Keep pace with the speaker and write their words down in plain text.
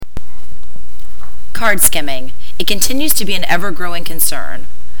card skimming. It continues to be an ever-growing concern.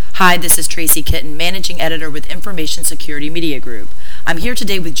 Hi, this is Tracy Kitten, Managing Editor with Information Security Media Group. I'm here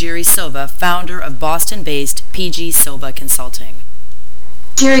today with Jerry Silva, founder of Boston-based PG Silva Consulting.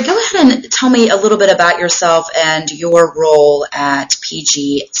 Jerry, go ahead and tell me a little bit about yourself and your role at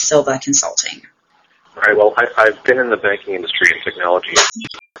PG Silva Consulting. All right, well, I've been in the banking industry and technology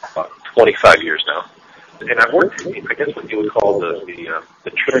for about 25 years now. And I've worked, I guess what you would call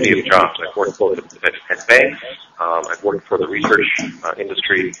the trinity of jobs. I've worked both at banks, I've worked for the research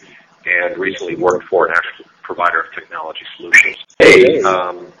industry, and recently worked for an actual provider of technology solutions. Today,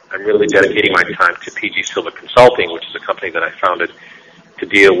 I'm really dedicating my time to PG Silva Consulting, which is a company that I founded to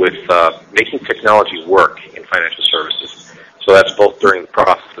deal with making technology work in financial services. So that's both during the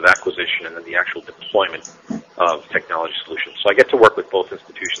process of acquisition and then the actual deployment of technology solutions. So I get to work with both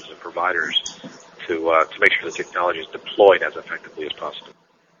institutions and providers to make sure the technology is deployed as effectively as possible.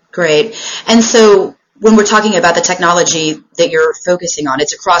 Great. And so when we're talking about the technology that you're focusing on,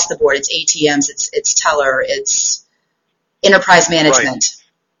 it's across the board. It's ATMs, it's teller, it's enterprise management.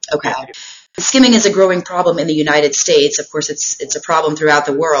 Right. Okay. Yeah. Skimming is a growing problem in the United States. Of course, it's a problem throughout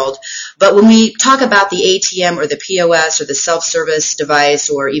the world. But when we talk about the ATM or the POS or the self-service device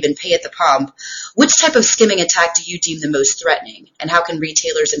or even pay at the pump, which type of skimming attack do you deem the most threatening? And how can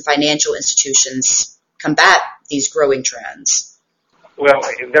retailers and financial institutions combat these growing trends? Well,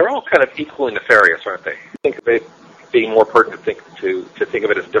 they're all kind of equally nefarious, aren't they? I think of it being more pertinent to think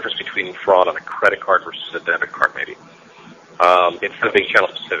of it as the difference between fraud on a credit card versus a debit card, maybe. Instead of being channel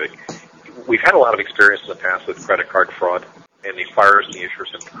specific. We've had a lot of experience in the past with credit card fraud, and the acquirers and the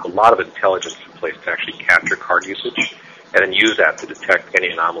issuers have put a lot of intelligence in place to actually capture card usage and then use that to detect any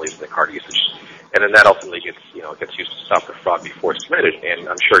anomalies in the card usage. And then that ultimately gets used to stop the fraud before it's committed. And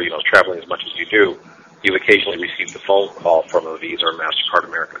I'm sure, traveling as much as you do, you've occasionally received a phone call from a Visa or MasterCard,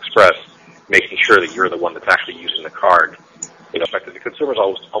 American Express, making sure that you're the one that's actually using the card. The consumer is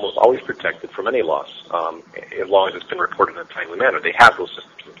almost always protected from any loss, as long as it's been reported in a timely manner. They have those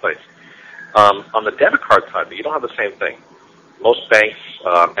systems in place. On the debit card side, you don't have the same thing. Most banks,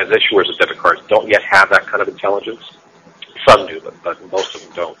 as issuers of debit cards, don't yet have that kind of intelligence. Some do, but most of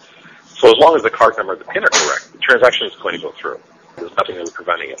them don't. So as long as the card number and the PIN are correct, the transaction is going to go through. There's nothing really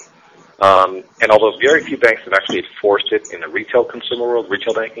preventing it. And although very few banks have actually enforced it in the retail consumer world,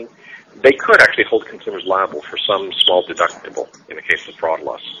 retail banking, they could actually hold consumers liable for some small deductible in the case of fraud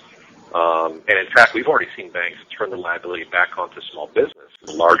loss. And in fact, we've already seen banks turn the liability back onto small business,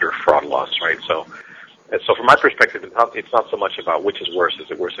 larger fraud loss, right? So from my perspective, it's not so much about which is worse. Is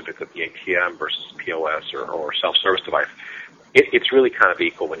it worse if it's at the ATM versus POS or self-service device? It's really kind of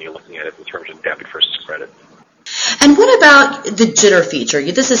equal when you're looking at it in terms of debit versus credit. And what about the jitter feature?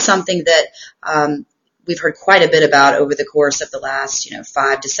 This is something that we've heard quite a bit about over the course of the last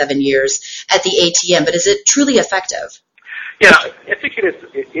 5 to 7 years at the ATM, but is it truly effective? Yeah, I think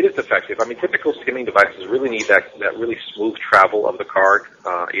it is effective. I mean, typical skimming devices really need that really smooth travel of the card,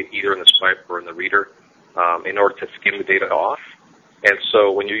 either in the swipe or in the reader, in order to skim the data off. And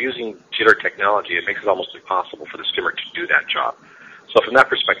so when you're using jitter technology, it makes it almost impossible for the skimmer to do that job. So from that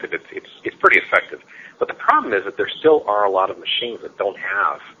perspective, it's pretty effective. But the problem is that there still are a lot of machines that don't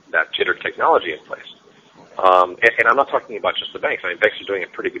have that jitter technology in place. And I'm not talking about just the banks. I mean, banks are doing a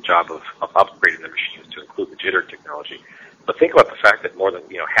pretty good job of upgrading their machines to include the jitter technology. But think about the fact that more than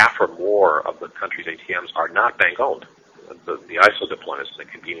half or more of the country's ATMs are not bank-owned. The ISO deployments in the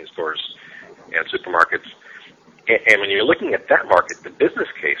convenience stores and supermarkets. And when you're looking at that market, the business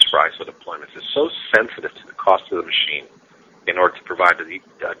case for ISO deployments is so sensitive to the cost of the machine in order to provide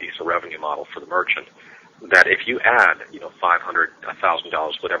a decent revenue model for the merchant that if you add $500,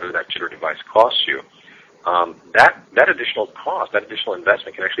 $1,000, whatever that jitter device costs you, that additional cost, that additional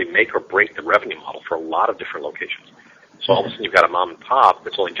investment can actually make or break the revenue model for a lot of different locations. So all of a sudden you've got a mom and pop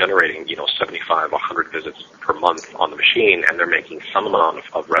that's only generating 75, 100 visits per month on the machine, and they're making some amount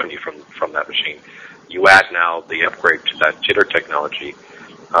of revenue from that machine. You add now the upgrade to that jitter technology,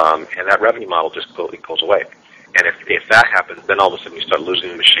 and that revenue model just goes away. And if that happens, then all of a sudden you start losing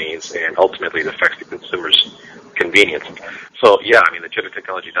the machines, and ultimately it affects the consumer's convenience. So yeah, I mean the jitter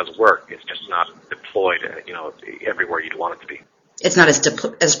technology does work. It's just not deployed, everywhere you'd want it to be. It's not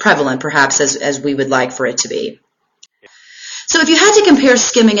as prevalent, perhaps, as we would like for it to be. So if you had to compare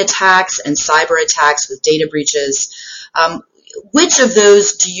skimming attacks and cyber attacks with data breaches, which of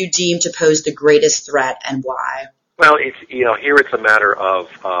those do you deem to pose the greatest threat and why? Well, here it's a matter of,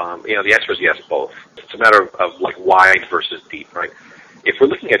 the answer is yes, both. It's a matter of like wide versus deep, right? If we're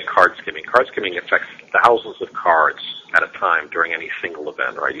looking at card skimming affects thousands of cards at a time during any single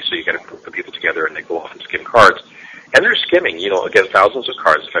event, right? So you get a group of people together and they go off and skim cards. And they're skimming, again, thousands of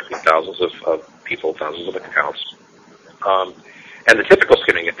cards affecting thousands of people, thousands of accounts. And the typical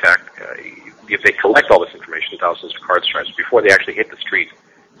skimming attack, if they collect all this information, thousands of card stripes, before they actually hit the street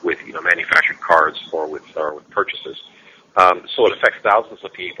with manufactured cards or with purchases. So it affects thousands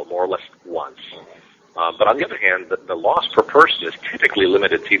of people more or less once. But on the other hand, the loss per person is typically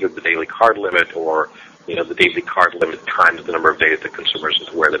limited to either the daily card limit or the daily card limit times the number of days the consumer isn't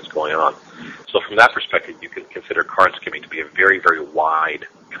aware that it's going on. So from that perspective, you can consider card skimming to be a very, very wide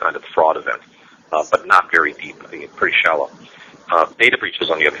kind of fraud event, but not very deep. I think it's pretty shallow. Data breaches,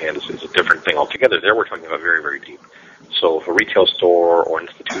 on the other hand, is a different thing altogether. There we're talking about very, very deep. So if a retail store or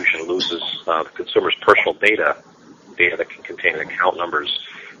institution loses the consumer's personal data that can contain account numbers,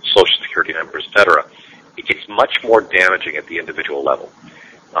 social security numbers, etc., it's much more damaging at the individual level.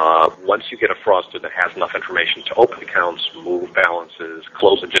 Once you get a fraudster that has enough information to open accounts, move balances,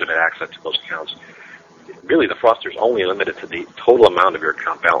 close legitimate access to those accounts, really the fraudster is only limited to the total amount of your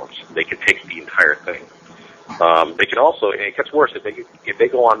account balance. They can take the entire thing. They can also, and it gets worse, if they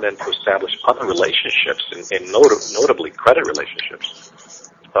go on then to establish other relationships, and notably credit relationships,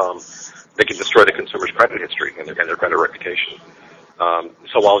 they can destroy the consumer's credit history and their credit reputation.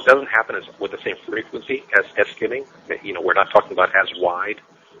 So while it doesn't happen with the same frequency as skimming, we're not talking about as wide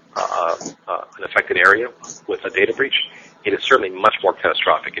an affected area with a data breach. It is certainly much more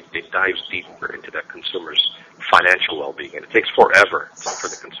catastrophic. It dives deeper into that consumer's financial well-being, and it takes forever for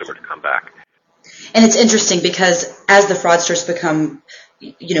the consumer to come back. And it's interesting because as the fraudsters become,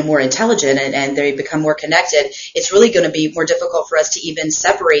 more intelligent and they become more connected, it's really going to be more difficult for us to even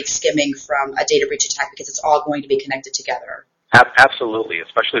separate skimming from a data breach attack because it's all going to be connected together. Absolutely,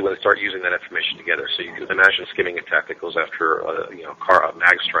 especially when they start using that information together. So you can imagine a skimming attack that goes after a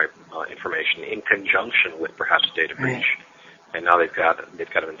mag stripe information in conjunction with perhaps a data breach, and now they've got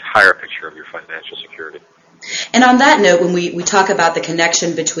an entire picture of your financial security. And on that note, when we talk about the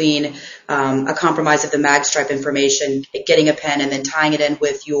connection between a compromise of the mag stripe information, getting a pen, and then tying it in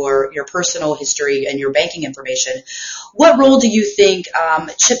with your personal history and your banking information, what role do you think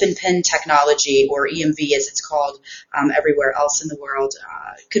chip and pin technology, or EMV as it's called everywhere else in the world,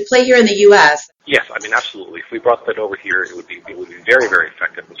 could play here in the U.S.? Yes, absolutely. If we brought that over here, it would be very, very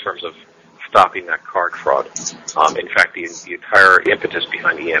effective in terms of stopping that card fraud. In fact, the entire impetus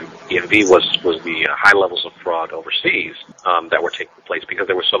behind EMV was the high levels of fraud overseas that were taking place because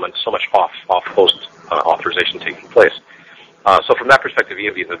there was so much off-post authorization taking place. So from that perspective,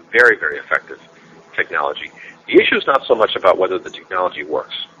 EMV is a very, very effective technology. The issue is not so much about whether the technology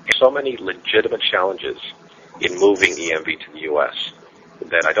works. There's so many legitimate challenges in moving EMV to the U.S.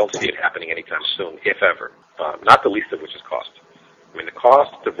 that I don't see it happening anytime soon, if ever, not the least of which is cost. The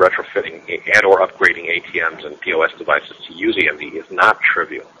cost of retrofitting and or upgrading ATMs and POS devices to use EMV is not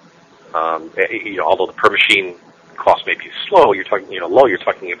trivial. Although the per machine cost may be low, you're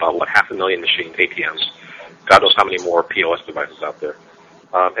talking about 500,000 machine ATMs. God knows how many more POS devices out there.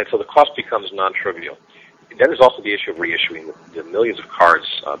 And so the cost becomes non-trivial. Then there's also the issue of reissuing the millions of cards,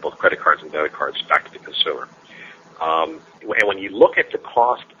 both credit cards and debit cards, back to the consumer. And when you look at the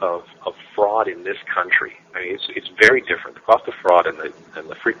cost of fraud in this country, it's very different. The cost of fraud and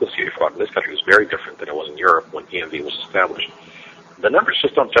the frequency of fraud in this country is very different than it was in Europe when EMV was established. The numbers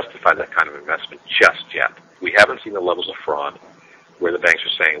just don't justify that kind of investment just yet. We haven't seen the levels of fraud where the banks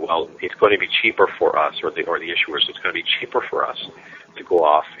are saying, well, it's going to be cheaper for us, or the issuers, it's going to be cheaper for us to go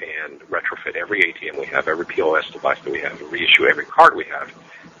off and retrofit every ATM we have, every POS device that we have, and reissue every card we have,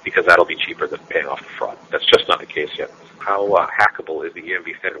 because that'll be cheaper than paying off the fraud. That's just not the case yet. How hackable is the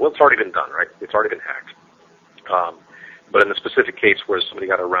EMV standard? Well, it's already been done, right? It's already been hacked. But in the specific case where somebody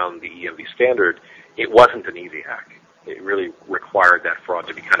got around the EMV standard, it wasn't an easy hack. It really required that fraud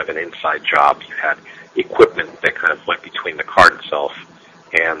to be kind of an inside job. You had equipment that kind of went between the card itself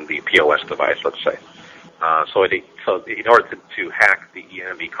and the POS device, let's say. So in order to hack the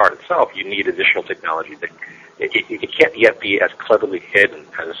EMV card itself, you need additional technology that it can't yet be as cleverly hidden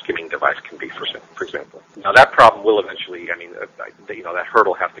as a skimming device can be, for example. Now that problem will eventually, that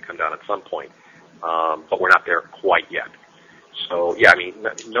hurdle has to come down at some point, but we're not there quite yet. So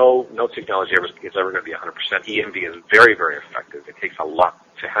no technology is ever going to be 100%. EMV is very, very effective. It takes a lot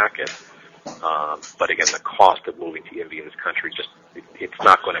to hack it, but again, the cost of moving to EMV in this country it's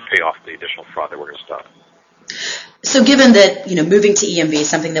not going to pay off the additional fraud that we're going to stop. So given that, moving to EMV is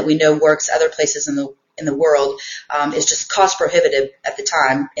something that we know works other places in the world, is just cost prohibitive at the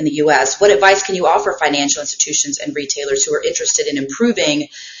time in the U.S., what advice can you offer financial institutions and retailers who are interested in improving,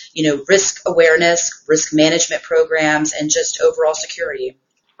 risk awareness, risk management programs, and just overall security?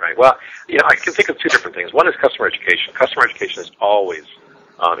 Right. Well, I can think of two different things. One is customer education. Customer education is always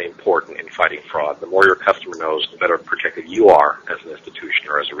important in fighting fraud. The more your customer knows, the better protected you are as an institution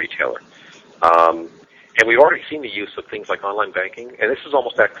or as a retailer. And we've already seen the use of things like online banking, and this is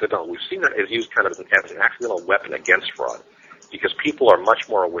almost accidental. We've seen that as used kind of as an accidental weapon against fraud, because people are much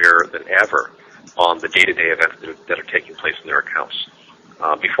more aware than ever on the day-to-day events that are taking place in their accounts.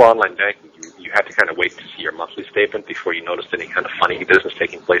 Before online banking, you had to kind of wait to see your monthly statement before you noticed any kind of funny business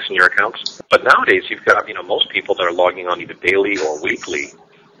taking place in your accounts. But nowadays, you've got most people that are logging on either daily or weekly,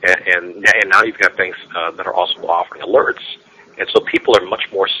 and now you've got banks that are also offering alerts. And so people are much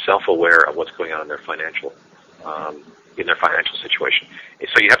more self-aware of what's going on in their financial situation. And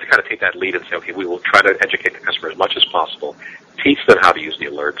so you have to kind of take that lead and say, okay, we will try to educate the customer as much as possible, teach them how to use the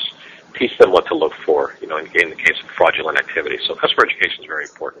alerts, teach them what to look for, in the case of fraudulent activity. So customer education is very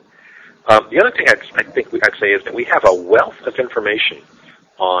important. The other thing I'd say is that we have a wealth of information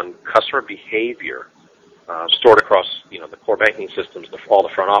on customer behavior stored across, the core banking systems, all the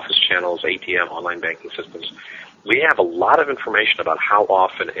front office channels, ATM, online banking systems. We have a lot of information about how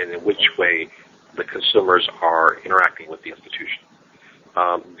often and in which way the consumers are interacting with the institution.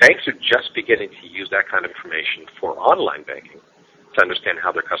 Banks are just beginning to use that kind of information for online banking to understand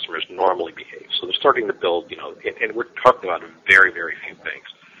how their customers normally behave. So they're starting to build, and we're talking about very, very few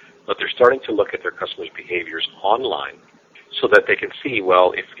banks, but they're starting to look at their customers' behaviors online so that they can see,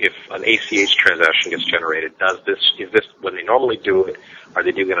 well, if an ACH transaction gets generated, is this when they normally do it? Are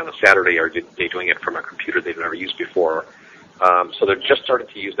they doing it on a Saturday? Or are they doing it from a computer they've never used before? So they're just starting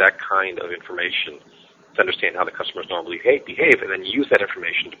to use that kind of information to understand how the customers normally behave, and then use that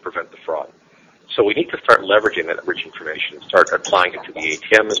information to prevent the fraud. So we need to start leveraging that rich information, start applying it to the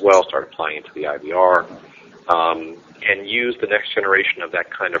ATM as well, start applying it to the IVR, and use the next generation of that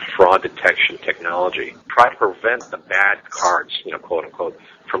kind of fraud detection technology. Try to prevent the bad cards, quote unquote,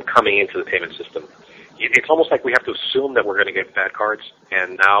 from coming into the payment system. It's almost like we have to assume that we're going to get bad cards,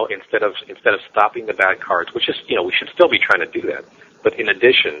 and now instead of stopping the bad cards, which is, we should still be trying to do that, but in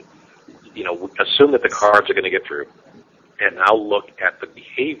addition, assume that the cards are going to get through, and now look at the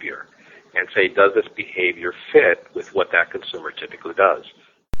behavior and say, does this behavior fit with what that consumer typically does?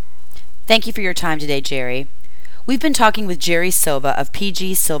 Thank you for your time today, Jerry. We've been talking with Jerry Silva of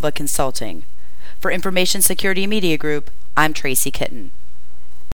PG Silva Consulting. For Information Security Media Group, I'm Tracy Kitten.